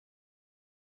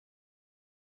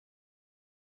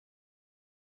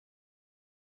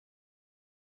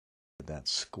that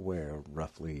square,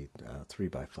 roughly 3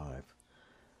 by 5.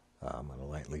 I'm going to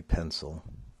lightly pencil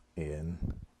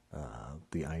in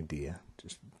the idea,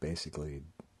 just basically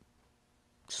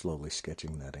slowly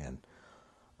sketching that in.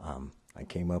 I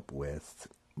came up with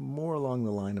more along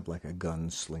the line of like a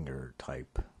gunslinger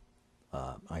type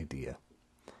idea.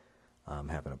 I'm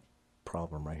having a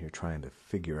problem right here trying to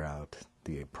figure out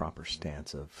the proper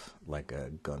stance of like a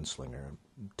gunslinger,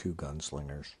 2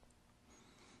 gunslingers.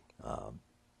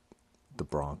 The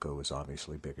Bronco is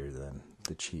obviously bigger than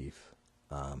the Chief.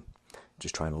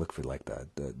 Just trying to look for like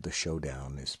the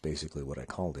showdown is basically what I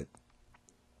called it.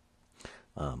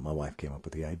 My wife came up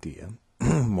with the idea,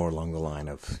 more along the line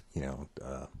of,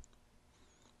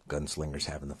 gunslingers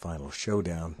having the final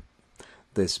showdown.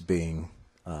 This being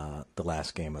the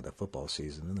last game of the football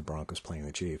season and the Broncos playing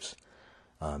the Chiefs.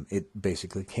 It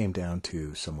basically came down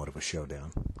to somewhat of a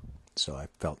showdown. So I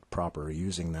felt proper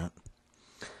using that.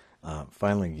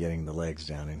 Finally getting the legs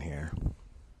down in here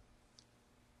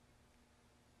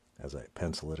as I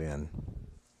pencil it in.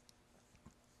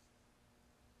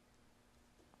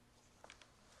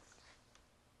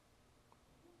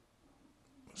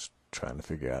 Just trying to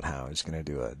figure out how I was going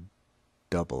to do a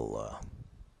double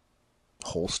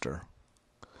holster.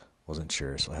 Wasn't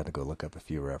sure, so I had to go look up a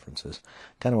few references.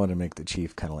 Kind of wanted to make the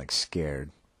Chief kind of like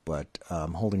scared, but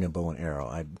holding a bow and arrow.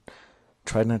 I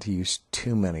tried not to use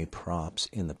too many props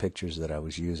in the pictures that I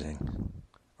was using,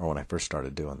 or when I first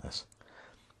started doing this.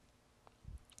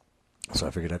 So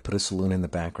I figured I'd put a saloon in the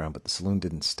background, but the saloon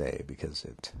didn't stay because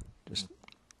it just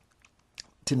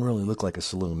didn't really look like a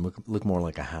saloon, looked more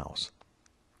like a house.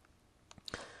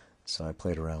 So I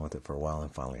played around with it for a while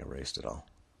and finally erased it all.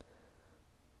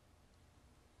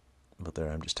 But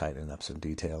there I'm just tightening up some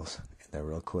details in there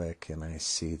real quick, and I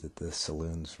see that the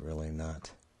saloon's really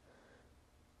not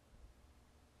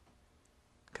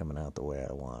coming out the way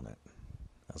I want it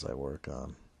as I work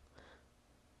on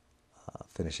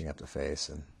finishing up the face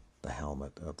and the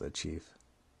helmet of the Chief.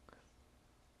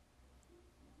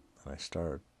 And I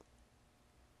start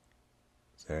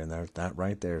there, and there, that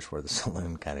right there is where the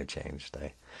saloon kind of changed.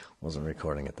 I wasn't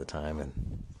recording at the time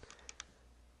and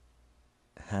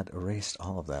had erased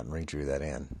all of that and redrew that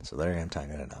in. So there I am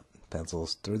tightening it up.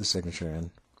 Pencils, threw the signature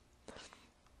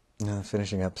in.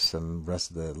 Finishing up some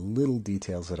rest of the little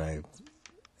details that I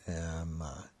am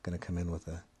going to come in with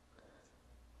the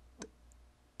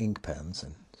ink pens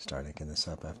and start inking this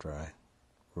up after I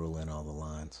rule in all the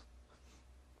lines.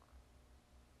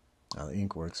 Now the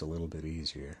ink works a little bit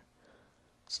easier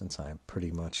since I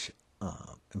pretty much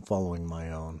am following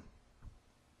my own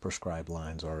prescribed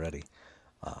lines already.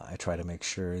 I try to make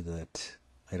sure that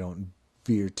I don't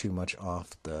veer too much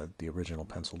off the original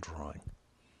pencil drawing.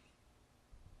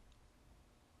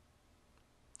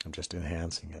 I'm just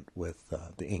enhancing it with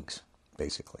the inks,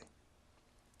 basically.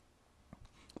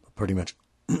 Pretty much,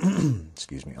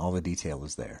 excuse me, all the detail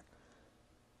is there.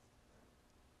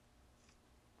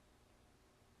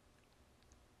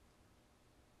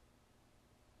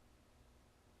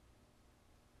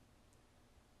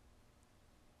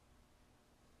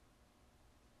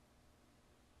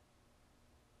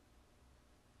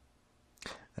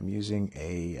 I'm using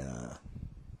a,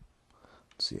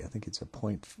 let's see, I think it's a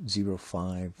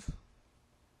 0.05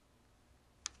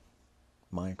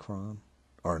 micron,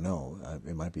 or no,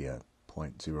 it might be a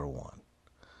 0.01.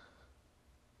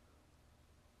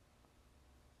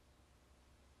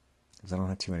 Because I don't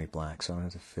have too many blacks, so I don't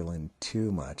have to fill in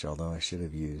too much, although I should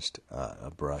have used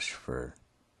a brush for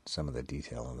some of the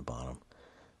detail on the bottom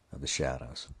of the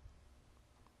shadows.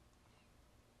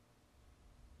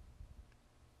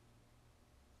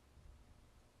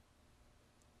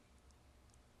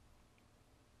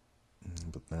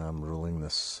 But now I'm ruling the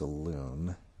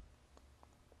saloon,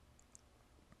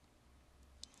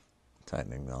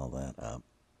 tightening all that up.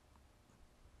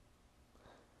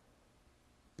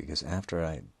 Because after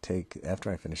I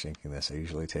finish inking this, I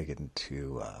usually take it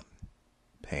into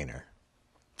Painter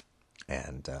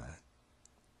and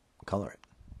color it.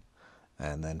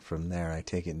 And then from there I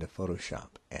take it into Photoshop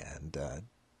and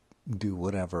do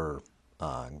whatever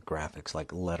graphics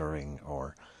like lettering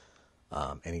or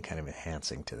any kind of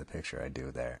enhancing to the picture I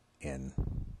do there in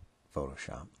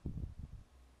Photoshop.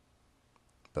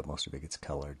 But most of it gets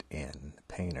colored in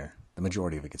Painter. The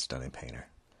majority of it gets done in Painter.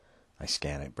 I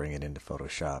scan it, bring it into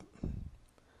Photoshop.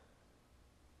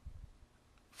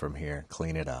 From here,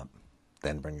 clean it up,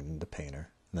 then bring it into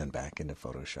Painter, and then back into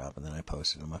Photoshop, and then I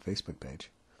post it on my Facebook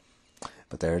page.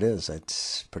 But there it is.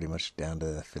 It's pretty much down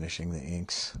to finishing the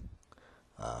inks.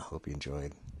 Hope you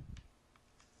enjoyed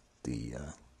the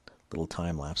little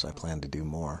time lapse. I plan to do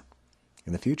more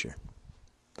in the future.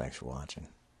 Thanks for watching.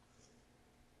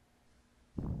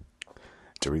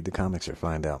 To read the comics or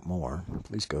find out more,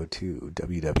 please go to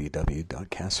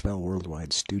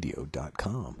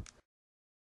www.casfellworldwidestudio.com.